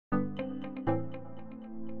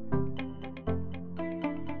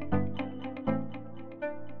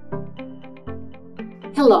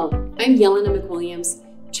Hello, I'm Yelena McWilliams,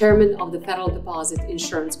 Chairman of the Federal Deposit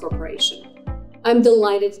Insurance Corporation. I'm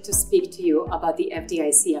delighted to speak to you about the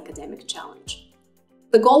FDIC Academic Challenge.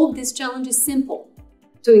 The goal of this challenge is simple: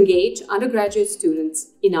 to engage undergraduate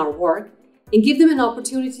students in our work and give them an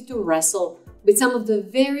opportunity to wrestle with some of the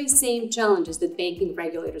very same challenges that banking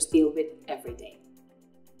regulators deal with every day.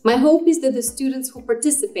 My hope is that the students who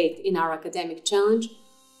participate in our academic challenge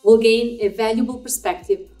will gain a valuable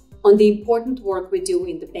perspective on the important work we do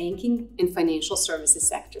in the banking and financial services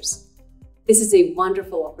sectors. This is a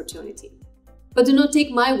wonderful opportunity. But do not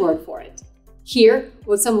take my word for it. Hear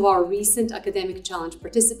what some of our recent academic challenge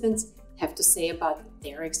participants have to say about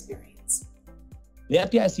their experience. The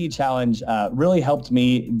FDIC challenge really helped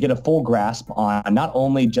me get a full grasp on not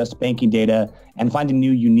only just banking data and finding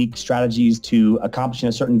new unique strategies to accomplishing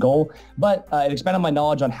a certain goal, but it expanded my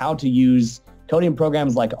knowledge on how to use coding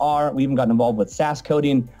programs like R. We even got involved with SAS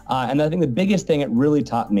coding. And I think the biggest thing it really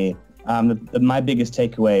taught me, my biggest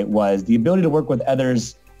takeaway, was the ability to work with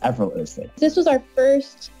others effortlessly. This was our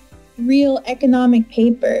first real economic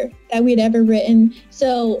paper that we'd ever written.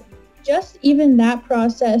 So just even that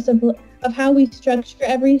process of how we structure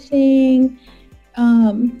everything,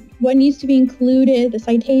 what needs to be included, the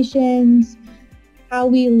citations, how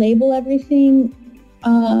we label everything,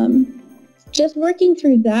 just working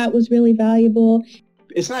through that was really valuable.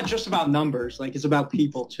 It's not just about numbers, it's about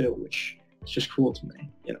people too, which is just cool to me,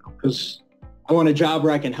 because I want a job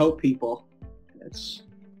where I can help people.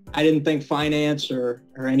 I didn't think finance or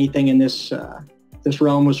anything in this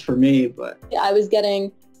realm was for me, but I was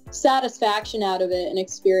getting satisfaction out of it and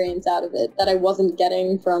experience out of it that I wasn't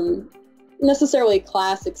getting from necessarily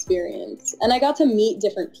class experience. And I got to meet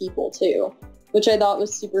different people too, which I thought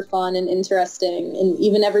was super fun and interesting. And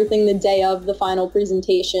even everything the day of the final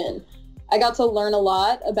presentation, I got to learn a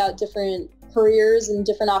lot about different careers and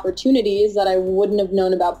different opportunities that I wouldn't have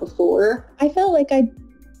known about before. I felt like I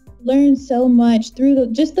learned so much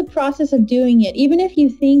through just the process of doing it. Even if you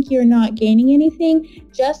think you're not gaining anything,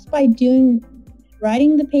 just by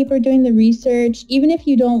writing the paper, doing the research, even if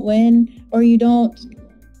you don't win or you don't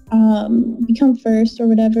become first or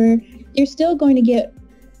whatever, you're still going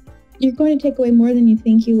to take away more than you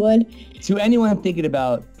think you would. To anyone thinking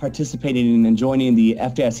about participating and joining the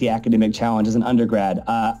FDIC Academic Challenge as an undergrad,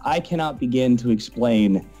 I cannot begin to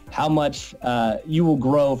explain how much you will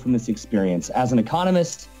grow from this experience as an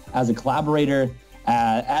economist, as a collaborator,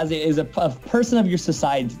 as a person of your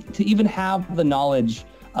society. To even have the knowledge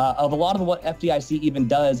of a lot of what FDIC even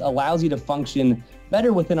does allows you to function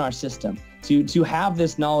better within our system. To have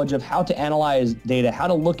this knowledge of how to analyze data, how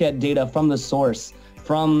to look at data from the source,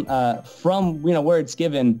 from where it's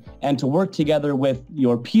given, and to work together with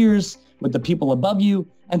your peers, with the people above you,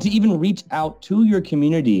 and to even reach out to your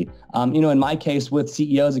community. In my case, with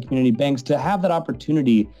CEOs of community banks, to have that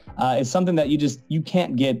opportunity is something that you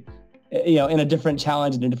can't get, in a different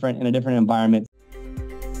challenge, in a different environment.